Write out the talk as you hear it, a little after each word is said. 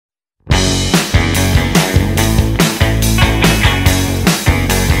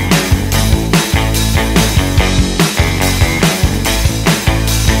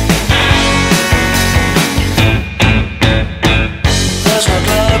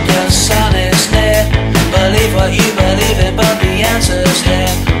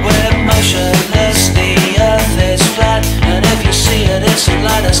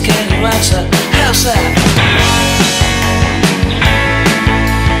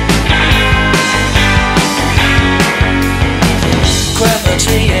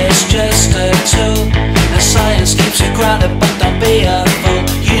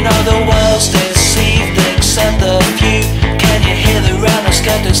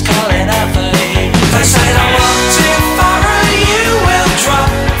is calling out for you. They say don't walk too far or you will drop.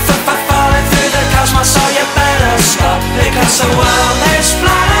 Falling through the cosmos, so you better stop. Because the world is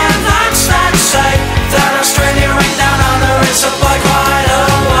flat and that's that say that Australia ain't down under, it's a bike ride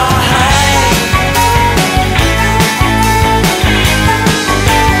away.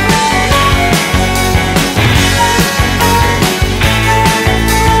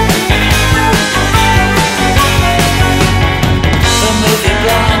 The movie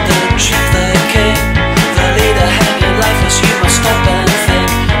Blind, the truth, the king, the leader hanging lifeless, you must stop and think.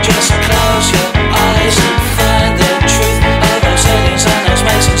 Just close your eyes and find the truth of those aliens and those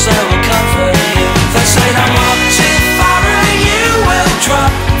masons that will come for you. They say don't walk too far or you will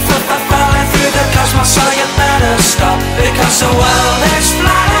drop. Falling through the cosmos, so you better stop. Because the world is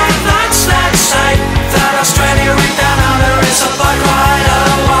flat and that's that say that Australia ain't down under, it's a bike ride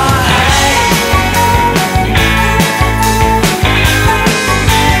away.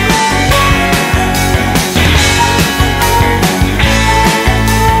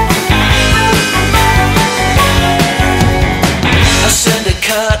 A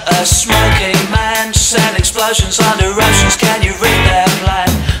syndicate, a smoking man, send explosions under oceans, can you read their plan?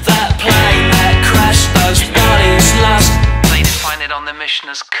 That plane that crashed, those bodies lost, they define it on the mission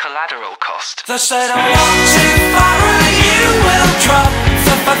as collateral cost. They say don't walk too far or you will drop.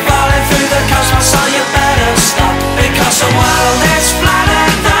 Falling through the cosmos, so you better stop. Because the world is flat